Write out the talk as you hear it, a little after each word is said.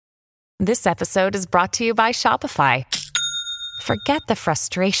This episode is brought to you by Shopify. Forget the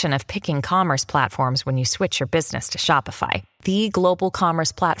frustration of picking commerce platforms when you switch your business to Shopify, the global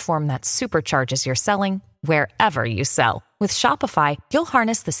commerce platform that supercharges your selling wherever you sell. With Shopify, you'll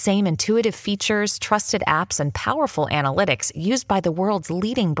harness the same intuitive features, trusted apps, and powerful analytics used by the world's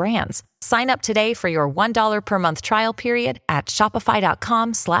leading brands. Sign up today for your $1 per month trial period at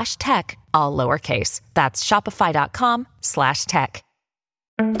shopify.com/tech, all lowercase. That's shopify.com/tech.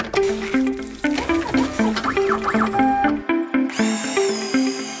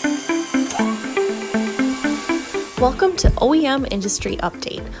 Welcome to OEM Industry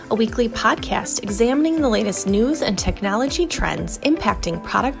Update, a weekly podcast examining the latest news and technology trends impacting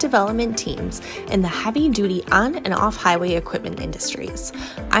product development teams in the heavy-duty on- and off-highway equipment industries.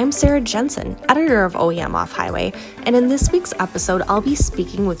 I'm Sarah Jensen, editor of OEM Off-Highway, and in this week's episode, I'll be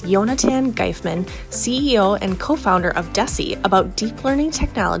speaking with Jonathan Geifman, CEO and co-founder of DESI, about deep learning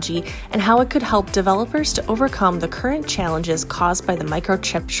technology and how it could help developers to overcome the current challenges caused by the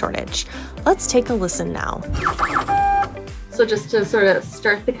microchip shortage. Let's take a listen now. So just to sort of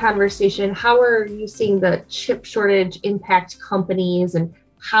start the conversation, how are you seeing the chip shortage impact companies, and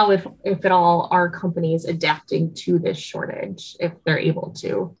how, if at all, are companies adapting to this shortage if they're able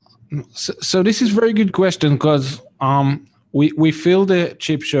to? So this is a very good question, because we feel the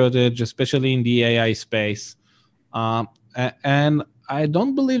chip shortage, especially in the AI space. And I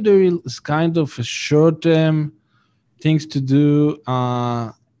don't believe there is kind of a short-term things to do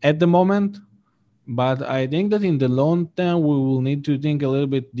at the moment. But I think that in the long term, we will need to think a little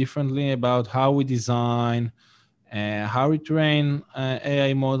bit differently about how we design, how we train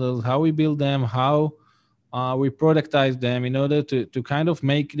AI models, how we build them, how we productize them in order to kind of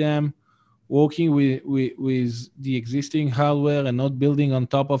make them working with the existing hardware and not building on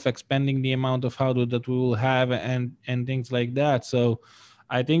top of expanding the amount of hardware that we will have and things like that. So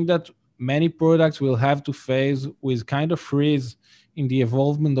I think that many products will have to face with kind of freeze in the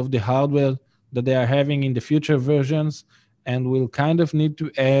evolvement of the hardware that they are having in the future versions, and will kind of need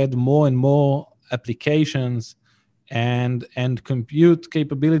to add more and more applications and compute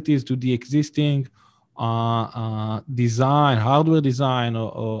capabilities to the existing design, hardware design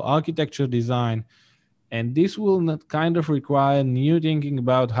or architecture design. And this will not kind of require new thinking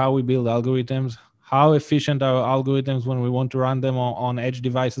about how we build algorithms, how efficient are algorithms when we want to run them on edge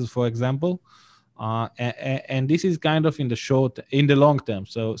devices, for example. And this is kind of in the long term.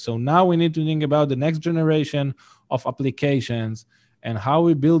 So now we need to think about the next generation of applications and how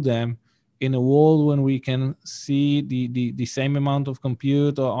we build them in a world when we can see the same amount of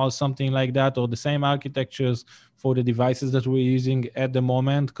compute or something like that, or the same architectures for the devices that we're using at the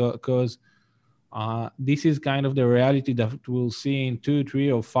moment, because this is kind of the reality that we'll see in 2, 3,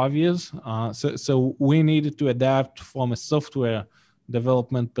 or 5 years. So we need to adapt from a software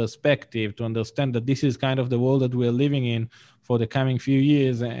development perspective to understand that this is kind of the world that we're living in for the coming few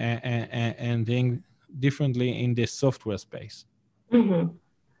years, and think differently in this software space. Mm-hmm.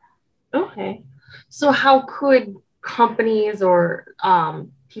 Okay. So how could companies or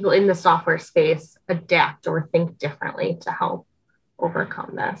people in the software space adapt or think differently to help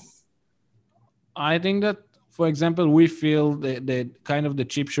overcome this? I think that, for example, we feel the kind of the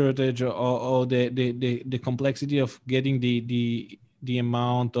chip shortage or the complexity of getting the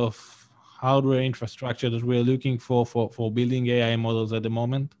amount of hardware infrastructure that we're looking for building AI models at the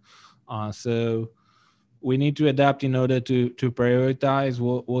moment. So we need to adapt in order to prioritize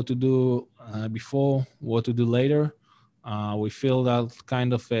what to do before, what to do later. We feel that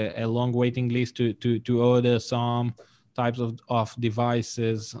kind of a long waiting list to order some types of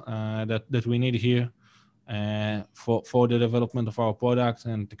devices that we need here for the development of our products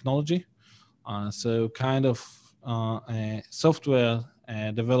and technology. So kind of software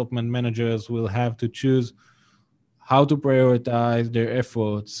development managers will have to choose how to prioritize their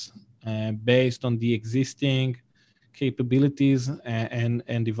efforts based on the existing capabilities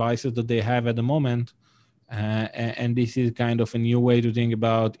and devices that they have at the moment. And this is kind of a new way to think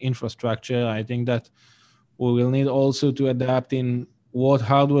about infrastructure. I think that we will need also to adapt in what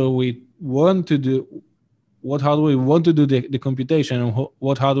hardware we want to do, the computation, and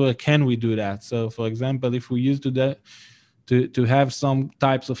what hardware can we do that. So, for example, if we used to have some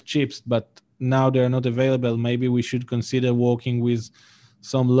types of chips, but now they're not available, maybe we should consider working with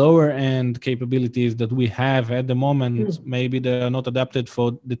some lower end capabilities that we have at the moment. Maybe they are not adapted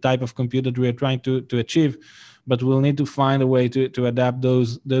for the type of compute that we are trying to achieve, but we'll need to find a way to adapt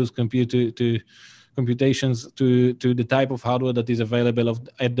those compute computations to the type of hardware that is available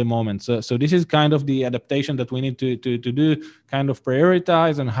at the moment. So this is kind of the adaptation that we need to do, kind of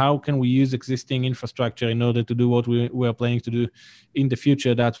prioritize, and how can we use existing infrastructure in order to do what we are planning to do in the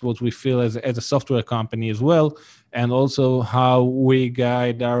future. That's what we feel as a software company as well, and also how we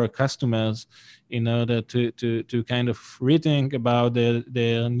guide our customers in order to kind of rethink about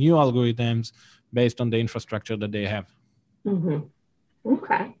their new algorithms based on the infrastructure that they have. Mm-hmm.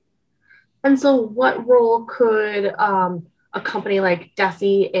 Okay. And so what role could a company like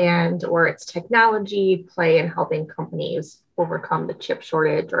DESI or its technology play in helping companies overcome the chip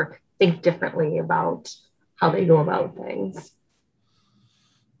shortage or think differently about how they go about things?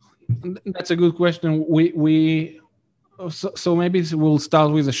 That's a good question. So maybe we'll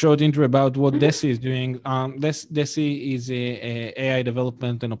start with a short intro about what DESI is doing. DESI is a AI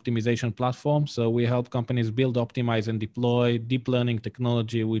development and optimization platform. So we help companies build, optimize, and deploy deep learning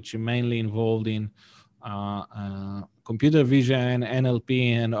technology, which is mainly involved in computer vision,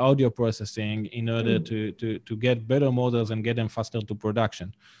 NLP, and audio processing in order to get better models and get them faster to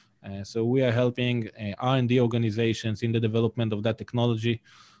production. So we are helping R&D organizations in the development of that technology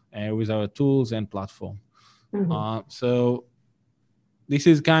with our tools and platform. So this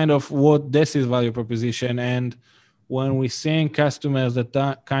is kind of what DESI's value proposition. And when we're seeing customers that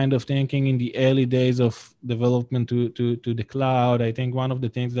are kind of thinking in the early days of development to the cloud, I think one of the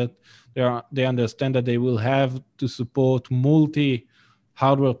things that they understand that they will have to support multi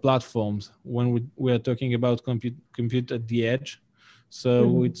hardware platforms when we are talking about compute at the edge.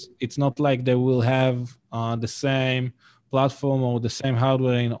 So it's not like they will have the same platform or the same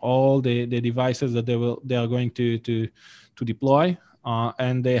hardware in all the devices that they are going to deploy,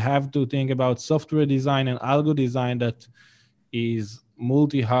 and they have to think about software design and algo design that is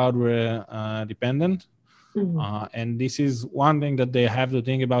multi-hardware dependent. And this is one thing that they have to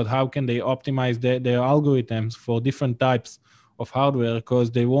think about: how can they optimize their algorithms for different types of hardware,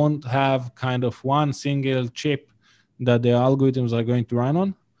 because they won't have kind of one single chip that their algorithms are going to run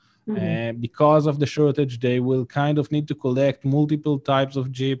on. Because of the shortage, they will kind of need to collect multiple types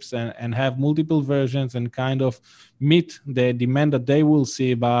of chips and have multiple versions and kind of meet the demand that they will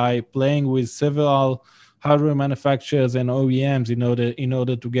see by playing with several hardware manufacturers and OEMs in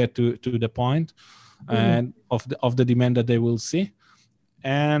order to get to the point and of the demand that they will see.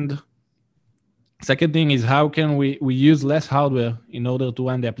 And second thing is, how can we use less hardware in order to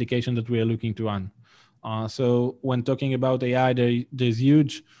run the application that we are looking to run? So when talking about AI, there's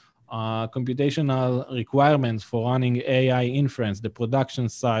huge computational requirements for running AI inference, the production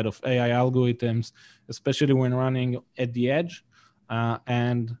side of AI algorithms, especially when running at the edge.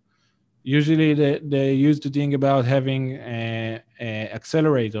 And usually they used to think about having a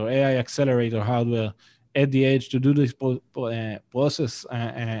accelerator, AI accelerator hardware at the edge to do this process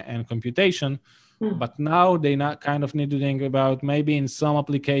and computation. But now they not kind of need to think about maybe in some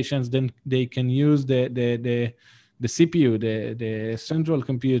applications then they can use the CPU, the central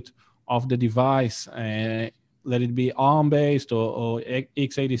compute of the device, let it be ARM-based or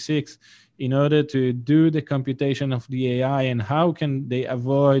x86, in order to do the computation of the AI. And how can they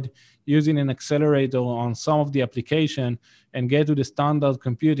avoid using an accelerator on some of the application and get to the standard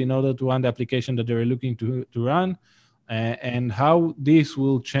compute in order to run the application that they're looking to run, and how this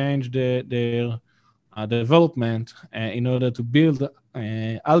will change their development in order to build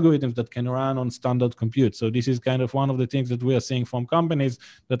algorithms that can run on standard compute. So this is kind of one of the things that we are seeing from companies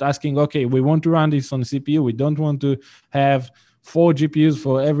that asking, okay, we want to run this on CPU. We don't want to have 4 GPUs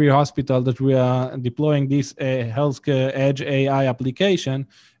for every hospital that we are deploying this healthcare edge AI application.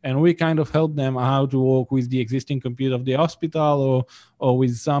 And we kind of help them how to work with the existing compute of the hospital or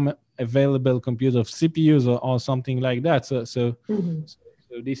with some available compute of CPUs or something like that. So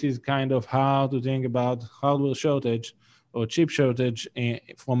this is kind of how to think about hardware shortage or chip shortage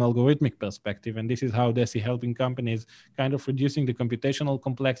from algorithmic perspective. And this is how DESI helping companies kind of reducing the computational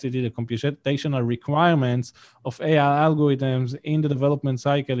complexity, the computational requirements of AI algorithms in the development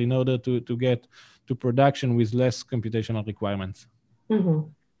cycle in order to get to production with less computational requirements.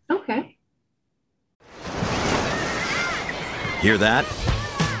 Okay. Hear that?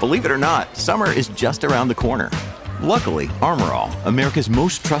 Believe it or not, summer is just around the corner. Luckily, Armor All, America's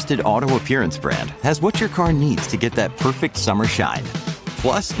most trusted auto appearance brand, has what your car needs to get that perfect summer shine.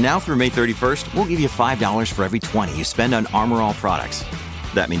 Plus, now through May 31st, we'll give you $5 for every $20 you spend on Armor All products.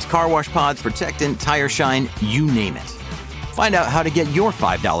 That means car wash pods, protectant, tire shine, you name it. Find out how to get your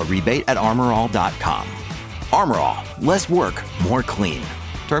 $5 rebate at armorall.com. Armor All, less work, more clean.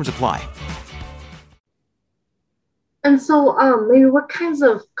 Terms apply. And so maybe what kinds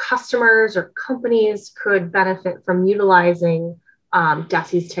of customers or companies could benefit from utilizing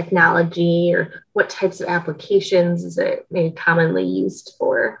DASI's technology, or what types of applications is it maybe commonly used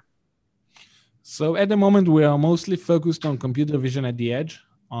for? So at the moment, we are mostly focused on computer vision at the edge.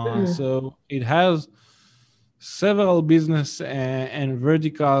 So it has several business and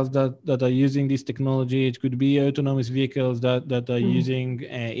verticals that are using this technology. It could be autonomous vehicles that are using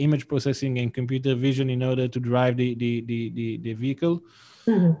image processing and computer vision in order to drive the vehicle.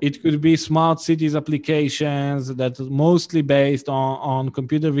 It could be smart cities applications that are mostly based on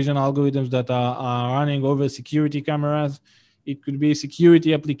computer vision algorithms that are running over security cameras. It could be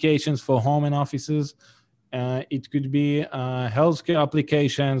security applications for home and offices. It could be healthcare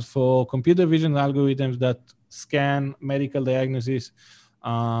applications for computer vision algorithms that scan medical diagnosis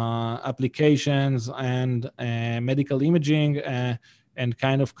applications and medical imaging and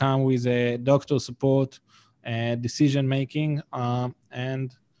kind of come with a doctor support decision making.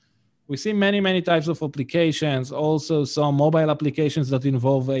 And we see many types of applications, also some mobile applications that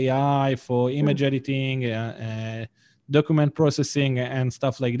involve AI for image editing, document processing, and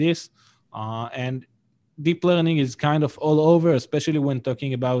stuff like this. And deep learning is kind of all over, especially when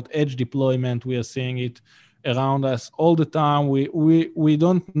talking about edge deployment. We are seeing it around us all the time. We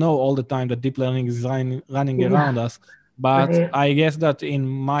don't know all the time that deep learning is running around us, but I guess that in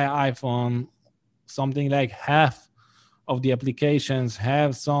my iPhone, something like half of the applications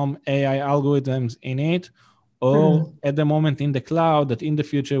have some AI algorithms in it, or at the moment in the cloud, that in the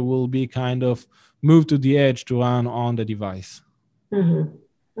future will be kind of moved to the edge to run on the device.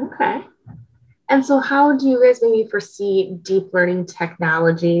 Okay. And so how do you guys maybe foresee deep learning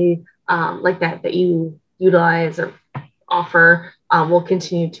technology like that you utilize or offer will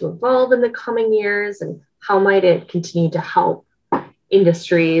continue to evolve in the coming years? And how might it continue to help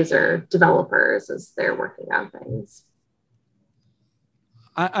industries or developers as they're working on things?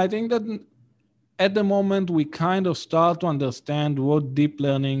 I think that at the moment we kind of start to understand what deep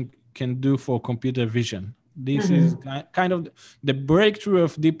learning can do for computer vision. This is kind of the breakthrough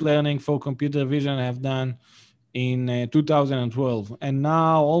of deep learning for computer vision have done in 2012. And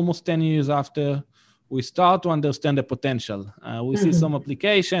now, almost 10 years after, we start to understand the potential. We see some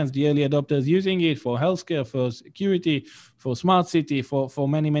applications, the early adopters using it for healthcare, for security, for smart city, for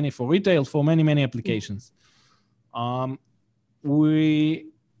many, for retail, for many applications. We,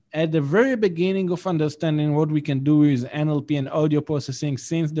 at the very beginning of understanding what we can do with NLP and audio processing,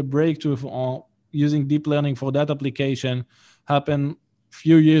 since the breakthrough on using deep learning for that application happened a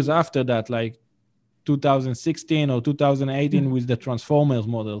few years after that, like 2016 or 2018 with the Transformers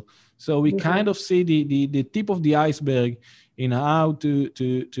model. So we kind of see the tip of the iceberg in how to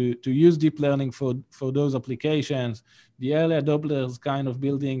use deep learning for those applications. The early adopters kind of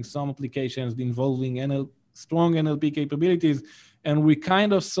building some applications involving strong NLP capabilities. And we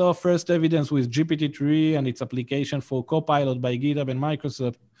kind of saw first evidence with GPT-3 and its application for Copilot by GitHub and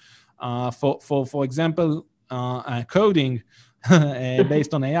Microsoft. For example, coding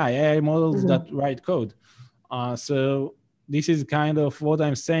based on AI models that write code. So this is kind of what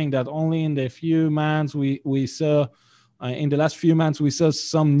I'm saying, that only in the few months we saw, in the last few months, we saw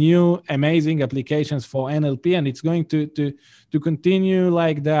some new amazing applications for NLP, and it's going to continue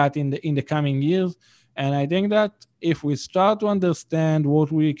like that in the coming years. And I think that if we start to understand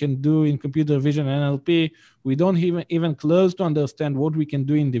what we can do in computer vision and NLP, we don't even close to understand what we can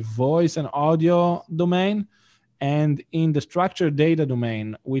do in the voice and audio domain and in the structured data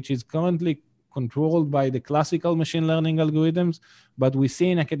domain, which is currently controlled by the classical machine learning algorithms. But we see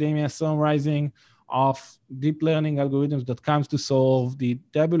in academia some rising of deep learning algorithms that comes to solve the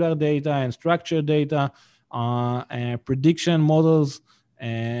tabular data and structured data, prediction models,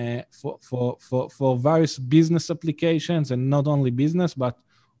 for various business applications, and not only business, but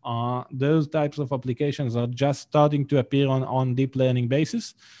those types of applications are just starting to appear on deep learning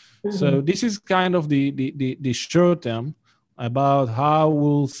basis. So this is kind of the short term about how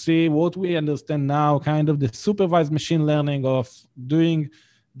we'll see what we understand now, kind of the supervised machine learning of doing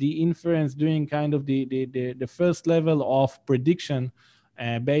the inference, doing kind of the first level of prediction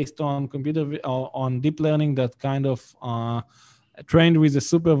based on on deep learning that kind of trained with a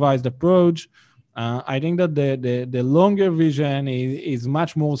supervised approach. I think that the longer vision is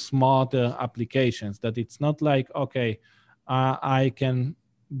much more smarter applications, that it's not like, okay, I can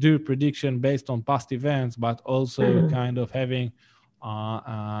do prediction based on past events, but also kind of having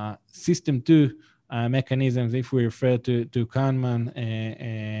system 2 mechanisms, if we refer to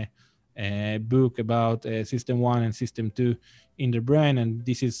Kahneman, a book about system 1 and system 2 in the brain. And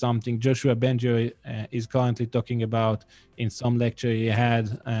this is something Joshua Bengio is currently talking about in some lecture he had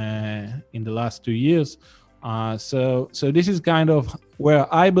in the last 2 years. So this is kind of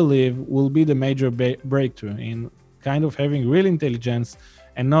where I believe will be the major breakthrough in kind of having real intelligence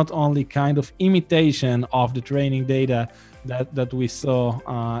and not only kind of imitation of the training data that we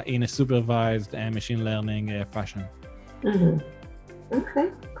saw in a supervised machine learning fashion.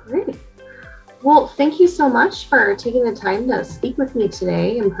 Okay, great. Well, thank you so much for taking the time to speak with me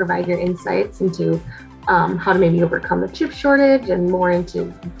today and provide your insights into how to maybe overcome the chip shortage and more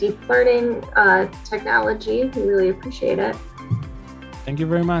into deep learning technology. We really appreciate it. Thank you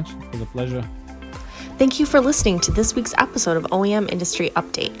very much. It was a pleasure. Thank you for listening to this week's episode of OEM Industry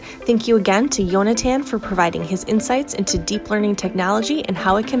Update. Thank you again to Yonatan for providing his insights into deep learning technology and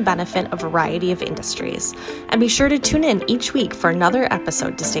how it can benefit a variety of industries. And be sure to tune in each week for another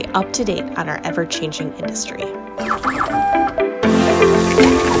episode to stay up to date on our ever-changing industry.